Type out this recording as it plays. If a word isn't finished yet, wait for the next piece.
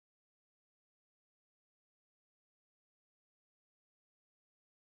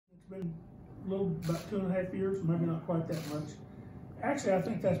It's been about 2.5 years, maybe not quite that much. Actually, I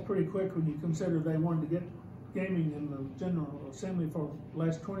think that's pretty quick when you consider they wanted to get gaming in the General Assembly for the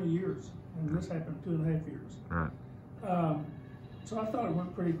last 20 years, and this happened 2.5 years. Right. So I thought it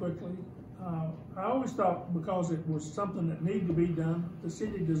went pretty quickly. I always thought because it was something that needed to be done, the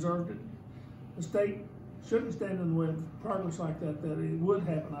city deserved it. The state shouldn't stand in the way of progress like that, that it would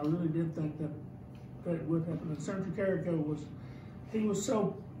happen. I really did think that it would happen. And Senator Carrico was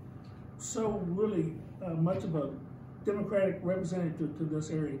so really much of a Democratic representative to this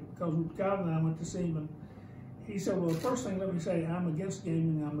area, because God and I went to see him, and he said, well, the first thing, let me say, I'm against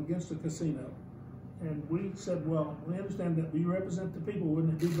gaming, I'm against the casino. And we said, well, we understand that we represent the people.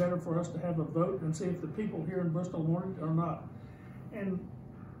 Wouldn't it be better for us to have a vote and see if the people here in Bristol want it or not? And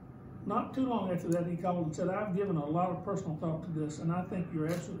not too long after that, he called and said, I've given a lot of personal thought to this, and I think you're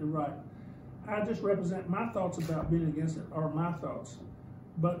absolutely right. I just represent my thoughts about being against it, are my thoughts.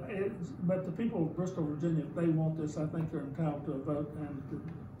 But the people of Bristol, Virginia, if they want this, I think they're entitled to a vote and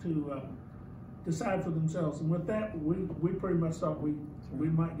to decide for themselves. And with that, we pretty much thought we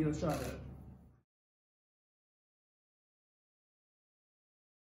might get a shot at it.